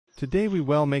Today we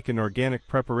will make an organic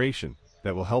preparation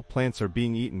that will help plants are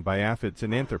being eaten by aphids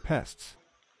and anther pests.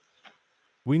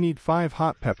 We need 5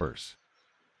 hot peppers.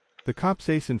 The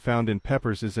capsaicin found in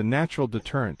peppers is a natural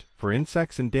deterrent for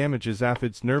insects and damages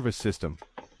aphids' nervous system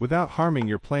without harming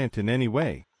your plant in any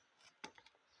way.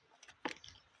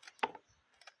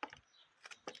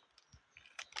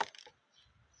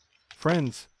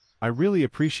 Friends, I really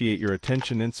appreciate your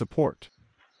attention and support.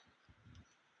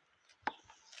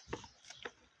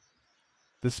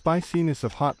 The spiciness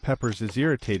of hot peppers is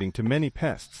irritating to many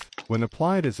pests. When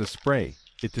applied as a spray,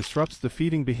 it disrupts the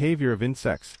feeding behavior of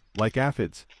insects, like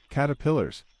aphids,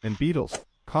 caterpillars, and beetles,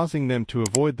 causing them to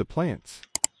avoid the plants.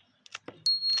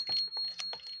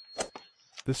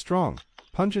 The strong,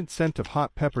 pungent scent of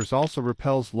hot peppers also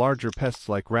repels larger pests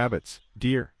like rabbits,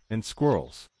 deer, and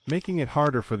squirrels, making it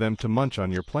harder for them to munch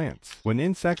on your plants. When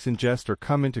insects ingest or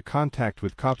come into contact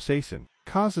with capsaicin,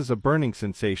 causes a burning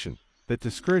sensation that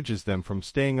discourages them from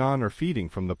staying on or feeding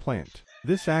from the plant.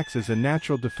 This acts as a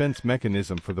natural defense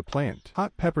mechanism for the plant.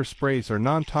 Hot pepper sprays are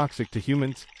non-toxic to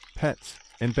humans, pets,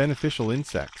 and beneficial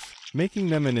insects, making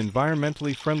them an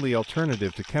environmentally friendly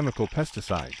alternative to chemical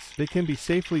pesticides. They can be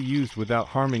safely used without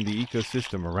harming the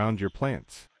ecosystem around your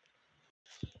plants.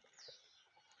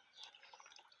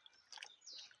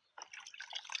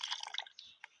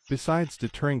 Besides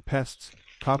deterring pests,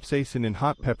 capsaicin in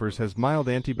hot peppers has mild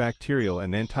antibacterial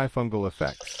and antifungal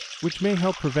effects, which may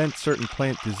help prevent certain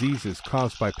plant diseases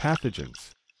caused by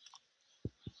pathogens.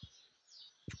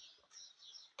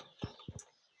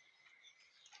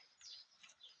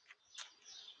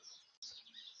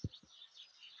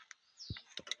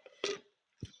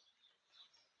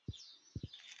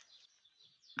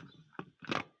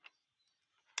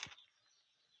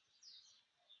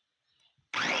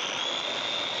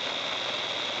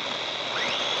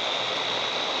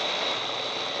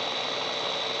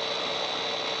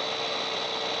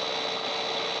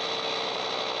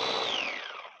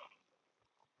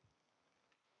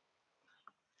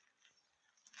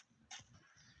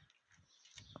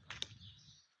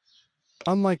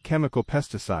 Unlike chemical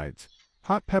pesticides,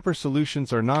 hot pepper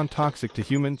solutions are non-toxic to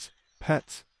humans,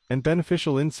 pets, and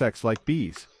beneficial insects like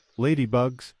bees,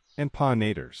 ladybugs, and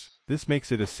pollinators. This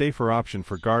makes it a safer option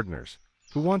for gardeners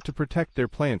who want to protect their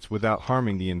plants without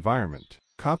harming the environment.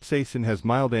 Capsaicin has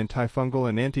mild antifungal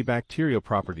and antibacterial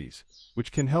properties,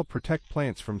 which can help protect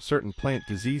plants from certain plant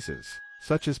diseases,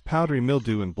 such as powdery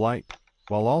mildew and blight,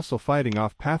 while also fighting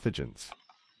off pathogens.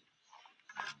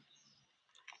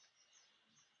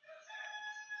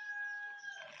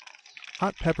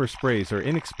 Hot pepper sprays are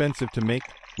inexpensive to make,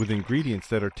 with ingredients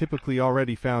that are typically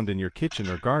already found in your kitchen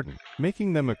or garden,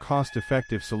 making them a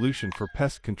cost-effective solution for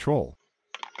pest control.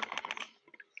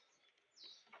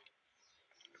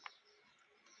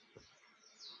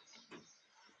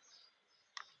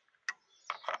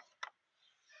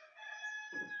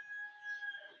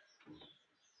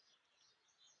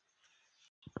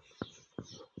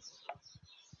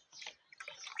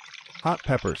 Hot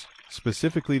peppers,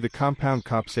 specifically the compound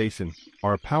capsaicin,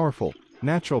 are a powerful,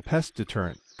 natural pest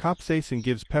deterrent. Capsaicin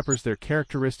gives peppers their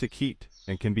characteristic heat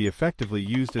and can be effectively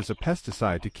used as a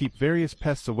pesticide to keep various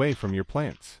pests away from your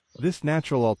plants. This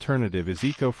natural alternative is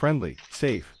eco-friendly,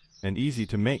 safe, and easy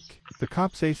to make. The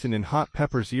capsaicin in hot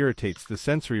peppers irritates the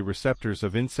sensory receptors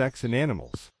of insects and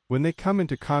animals. When they come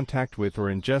into contact with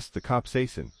or ingest the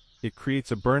capsaicin, it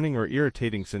creates a burning or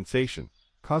irritating sensation,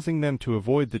 causing them to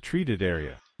avoid the treated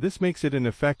area. This makes it an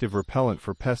effective repellent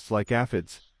for pests like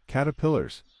aphids,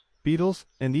 caterpillars, beetles,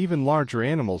 and even larger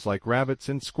animals like rabbits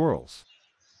and squirrels.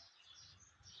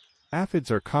 Aphids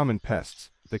are common pests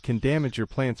that can damage your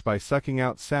plants by sucking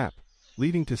out sap,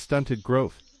 leading to stunted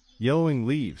growth, yellowing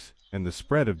leaves, and the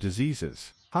spread of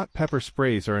diseases. Hot pepper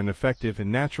sprays are an effective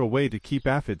and natural way to keep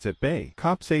aphids at bay.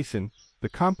 Capsaicin, the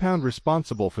compound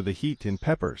responsible for the heat in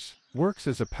peppers, works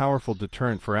as a powerful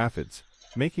deterrent for aphids,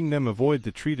 making them avoid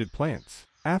the treated plants.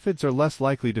 Aphids are less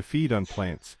likely to feed on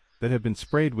plants that have been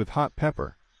sprayed with hot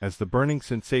pepper, as the burning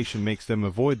sensation makes them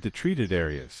avoid the treated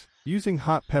areas. Using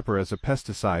hot pepper as a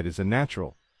pesticide is a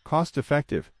natural,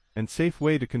 cost-effective, and safe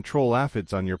way to control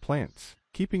aphids on your plants,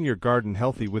 keeping your garden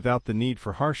healthy without the need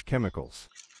for harsh chemicals.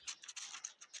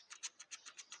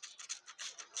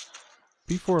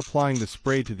 Before applying the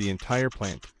spray to the entire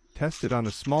plant, test it on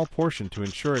a small portion to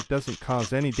ensure it doesn't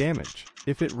cause any damage.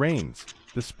 If it rains,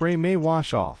 the spray may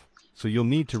wash off, so you'll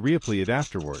need to reapply it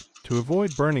afterward. To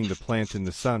avoid burning the plant in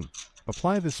the sun,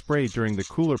 apply the spray during the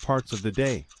cooler parts of the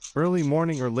day, early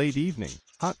morning or late evening.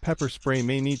 Hot pepper spray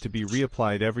may need to be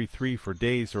reapplied every 3-4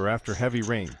 days or after heavy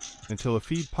rain, until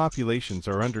aphid populations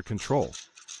are under control.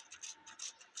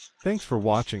 Thanks for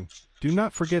watching. Do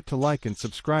not forget to like and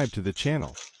subscribe to the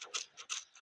channel.